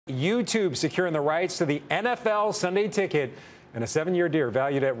YouTube securing the rights to the NFL Sunday Ticket and a 7-year deal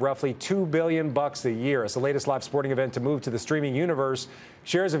valued at roughly $2 billion a year. It's the latest live sporting event to move to the streaming universe.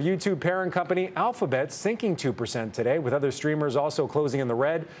 Shares of YouTube parent company Alphabet sinking 2% today, with other streamers also closing in the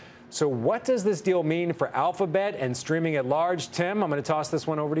red. So what does this deal mean for Alphabet and streaming at large? Tim, I'm going to toss this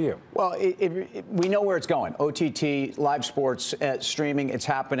one over to you. Well, we know where it's going. OTT, live sports, streaming, it's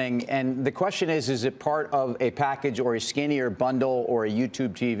happening. And the question is it part of a package or a skinnier bundle or a YouTube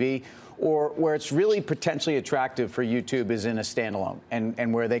TV? Or where it's really potentially attractive for YouTube is in a standalone,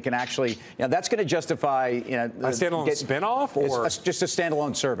 and where they can actually, that's going to justify, a standalone spinoff, or just a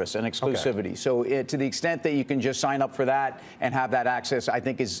standalone service and exclusivity. Okay. So to the extent that you can just sign up for that and have that access, I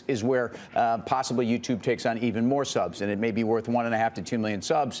think is where possibly YouTube takes on even more subs, and it may be worth 1.5 to 2 million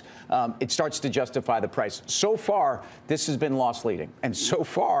subs. It starts to justify the price. So far, this has been loss leading, and so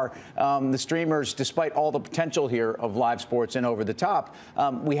far, the streamers, despite all the potential here of live sports and over the top,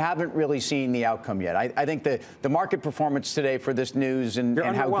 we haven't really seen the outcome yet. I think the market performance today for this news and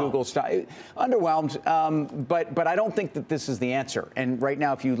how Google underwhelmed, but I don't think that this is the answer. And right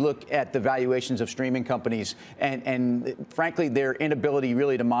now, if you look at the valuations of streaming companies and frankly their inability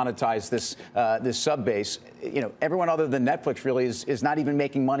really to monetize this sub base, everyone other than Netflix really is not even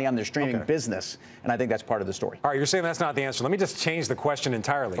making money on their streaming business, and I think that's part of the story. All right, you're saying that's not the answer. Let me just change the question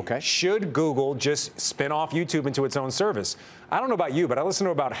entirely. Okay. Should Google just spin off YouTube into its own service? I don't know about you, but I listen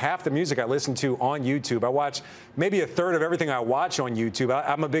to about half the music I listen to on YouTube. I watch maybe a third of everything I watch on YouTube.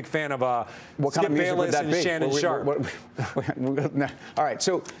 I'm a big fan of Skip Bayless and Shannon Sharp. All right,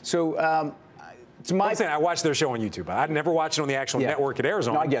 so it's my. I'm saying I watch their show on YouTube. I'd never watch it on the actual network it airs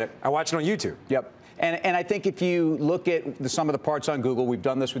on. No, I get it. I watch it on YouTube. Yep. And I think if you look at the sum of the parts on Google, we've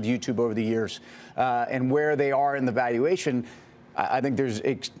done this with YouTube over the years, and where they are in the valuation, I think there's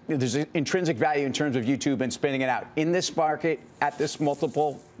intrinsic value in terms of YouTube and spinning it out. In this market, at this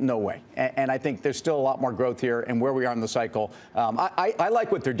multiple, no way. And I think there's still a lot more growth here and where we are in the cycle. I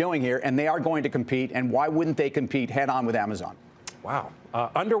like what they're doing here, and they are going to compete. And why wouldn't they compete head on with Amazon? Wow.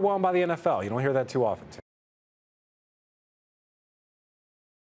 Underwhelmed by the NFL. You don't hear that too often, Tim.